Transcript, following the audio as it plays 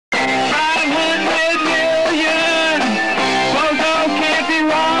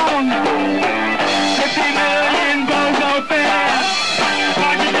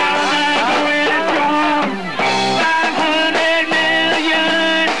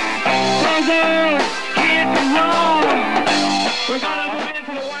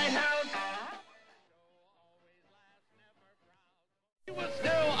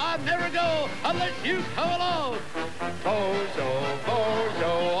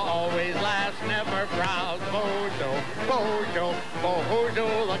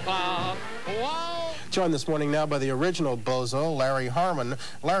Bozo the Clown. Wow. Joined this morning now by the original Bozo, Larry Harmon.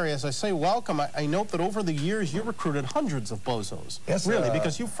 Larry, as I say, welcome. I note that over the years you recruited hundreds of Bozos. Yes, really,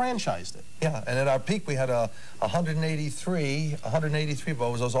 because you franchised it. Yeah, and at our peak we had 183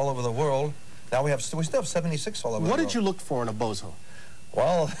 Bozos all over the world. Now we still have 76 all over the world. What did you look for in a Bozo?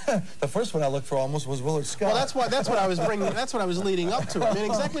 Well, the first one I looked for almost was Willard Scott. Well, that's what I was bringing. That's what I was leading up to. I mean,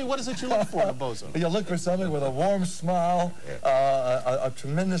 exactly what is it you look for in a Bozo? You look for somebody with a warm smile, a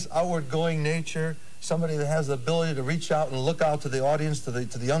tremendous outward-going nature, somebody that has the ability to reach out and look out to the audience, to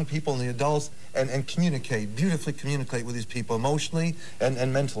the young people and the adults, and communicate, beautifully communicate with these people emotionally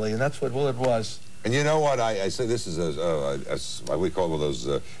and mentally, and that's what Willard was. And you know what, I say this is we call one of those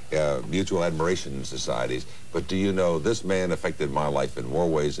mutual admiration societies, but do you know this man affected my life in more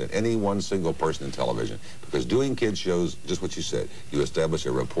ways than any one single person in television, because doing kids shows, just what you said, you establish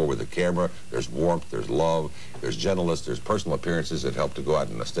a rapport with the camera, there's warmth, there's love, there's gentleness, there's personal appearances that help to go out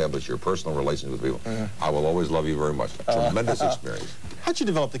and establish your personal relations with people. I will always love you very much. Tremendous experience. How'd you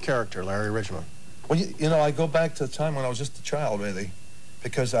develop the character, Larry, originally? Well, you know, I go back to the time when I was just a child, really.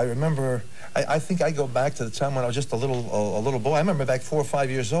 Because I remember, I think I go back to the time when I was just a little boy. I remember back 4 or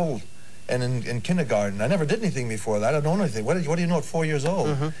 5 years old, and in kindergarten. I never did anything before that. I don't know anything. What do you know at 4 years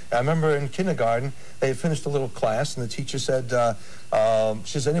old? I remember in kindergarten, they had finished a little class, and the teacher said,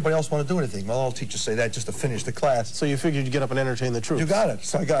 she says, anybody else want to do anything? Well, all teachers say that just to finish the class. So you figured you'd get up and entertain the troops. You got it.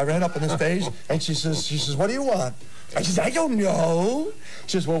 So I ran up on the stage, and she says, what do you want? I says, I don't know.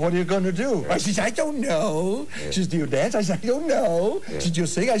 She says, well, what are you going to do? I says, I don't know. She says, do you dance? I says, I don't know. She says, do you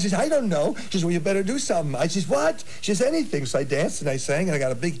sing? I says, I don't know. She says, well, you better do something. I says, what? She says, anything. So I danced and I sang and I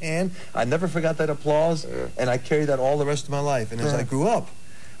got a big hand. I never forgot that applause, and I carried that all the rest of my life. And as I grew up,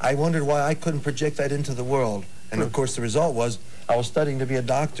 I wondered why I couldn't project that into the world. And of course, the result was I was studying to be a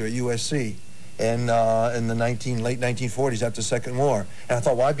doctor at USC in the late 1940s after the Second War. And I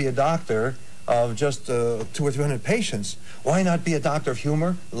thought, why be a doctor of just 200 or 300 patients? Why not be a doctor of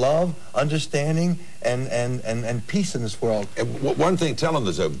humor, love, understanding, and peace in this world? And one thing, tell them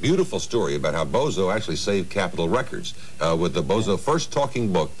there's a beautiful story about how Bozo actually saved Capitol Records with the Bozo first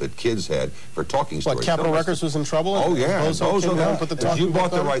talking book that kids had for talking stories. What, Capitol Records was in trouble? Oh, yeah. Bozo put the talking you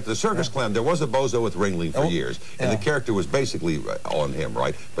bought book the right. The circus clown, there was a Bozo with Ringling for years, and the character was basically on him,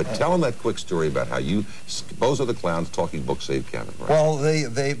 right? But tell them that quick story about how Bozo the Clown's talking book saved Capitol Records. Well,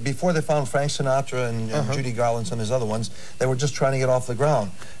 before they found Frank Sinatra and Judy Garland and his other ones, they were just trying to get off the ground.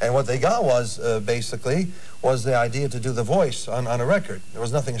 And what they got was, basically, was the idea to do the voice on a record. There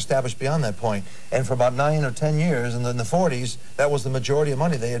was nothing established beyond that point. And for about 9 or 10 years, in the 40s, that was the majority of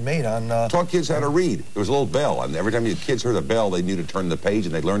money they had made on... Taught kids how to read. There was a little bell, and every time your kids heard a bell, they knew to turn the page,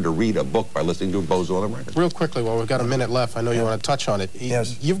 and they learned to read a book by listening to a Bozo on the record. Real quickly, well, we've got a minute left. I know you want to touch on it.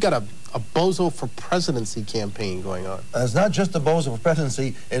 Yes. You've got a Bozo for Presidency campaign going on. It's not just a Bozo for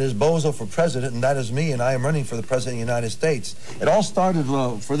Presidency, it is Bozo for President, and that is me, and I am running for the President of the United States. It all started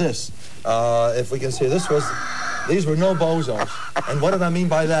for this. If we can see, these were no Bozos. And what did I mean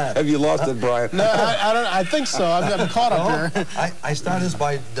by that? Have you lost it, Brian? No, I think so. I'm caught up here. I started this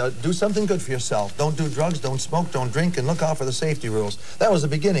by do something good for yourself. Don't do drugs, don't smoke, don't drink, and look out for the safety rules. That was the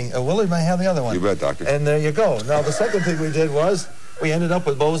beginning. Willard may have the other one. You bet, Doctor. And there you go. Now, the second thing we did was we ended up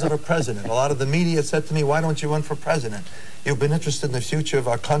with Bozo for President. A lot of the media said to me, why don't you run for President? You've been interested in the future of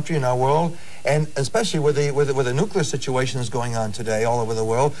our country and our world, and especially with the nuclear situations going on today all over the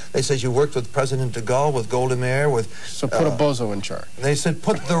world. They said you worked with President de Gaulle, with Golda Meir, with... So put a Bozo in charge. They said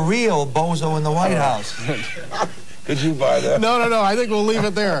put the real Bozo in the White House. Could you buy that? No. I think we'll leave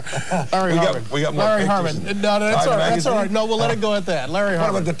it there. Larry Harmon. We got more Larry pictures. Harmon. No, that's all right. That's all right. No, we'll let it go at that. Larry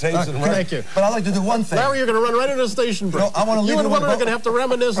Harmon. What about the tapes and Thank you. But I'd like to do one thing. Larry, you're going to run right into the station break. No, I want to leave you and Willard are going to have to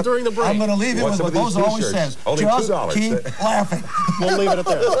reminisce during the break. I'm going to leave it with what Bozo always says. Only Just $2. keep laughing. We'll leave it at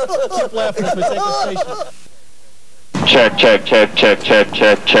that. Keep laughing as we take the station.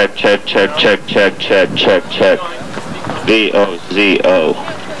 Check. B-O-Z-O.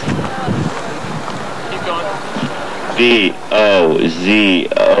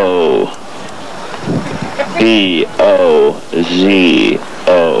 B-O-Z-O. B-O-Z-O.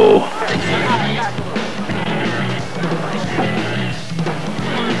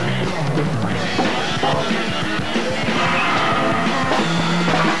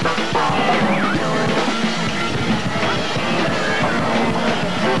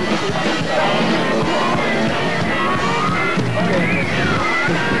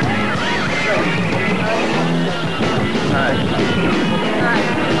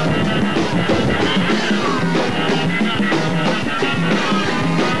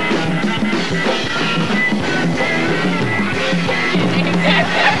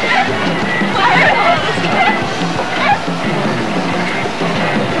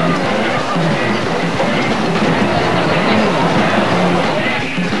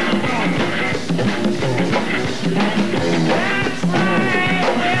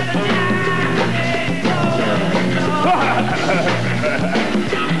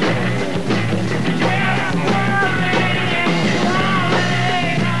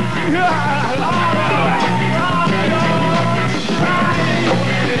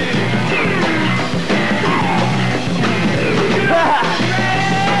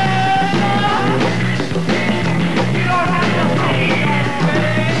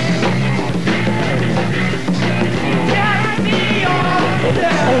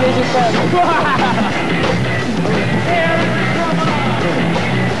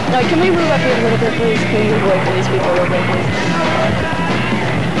 Can we move up here a little bit, please? Can you move away from these people a little bit, please?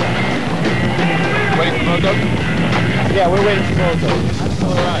 Waiting for Bozo? Yeah, we're waiting for Bozo.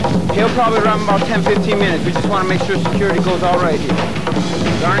 All right. He'll probably run about 10-15 minutes. We just want to make sure security goes all right here.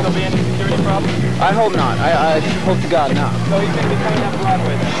 There aren't going to be any security problems? I hope not. I hope to God not. So he's going to be coming up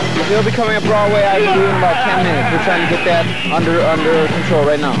Broadway then? He'll be coming up Broadway, I believe, in about 10 minutes. We're trying to get that under control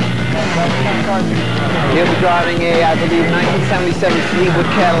right now. He'll be driving a, I believe, 1977 Fleetwood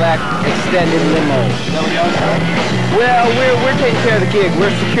Cadillac extended limo. Well, we're taking care of the gig.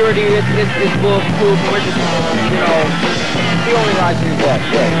 We're security. It's bulletproof. We're just, you know, the only lodging is left.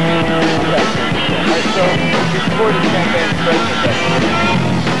 Yeah. Okay. So you supported the campaign for president.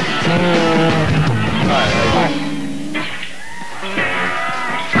 All right.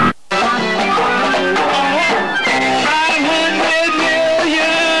 500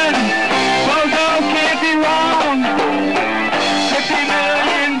 million. Bozo can't be wrong. 50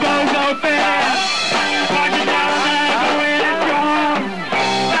 million Bozo fans. Watching down that going strong.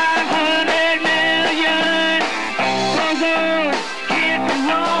 500 million. Bozo can't be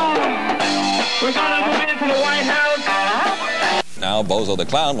wrong. We're gonna move into the White House. Now, Bozo the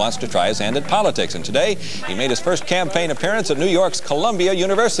Clown wants to try his hand at politics, and today he made his first campaign appearance at New York's Columbia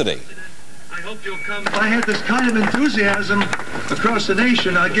University. I hope you'll come. I had this kind of enthusiasm across the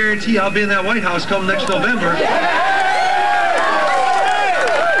nation. I guarantee I'll be in that White House come next November.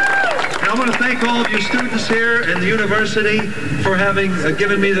 And I want to thank all of you students here in the university for having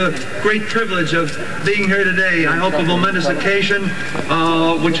given me the great privilege of being here today. I hope a momentous occasion,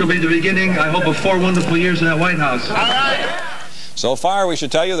 which will be the beginning, I hope, of 4 wonderful years in that White House. So far, we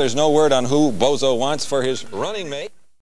should tell you there's no word on who Bozo wants for his running mate.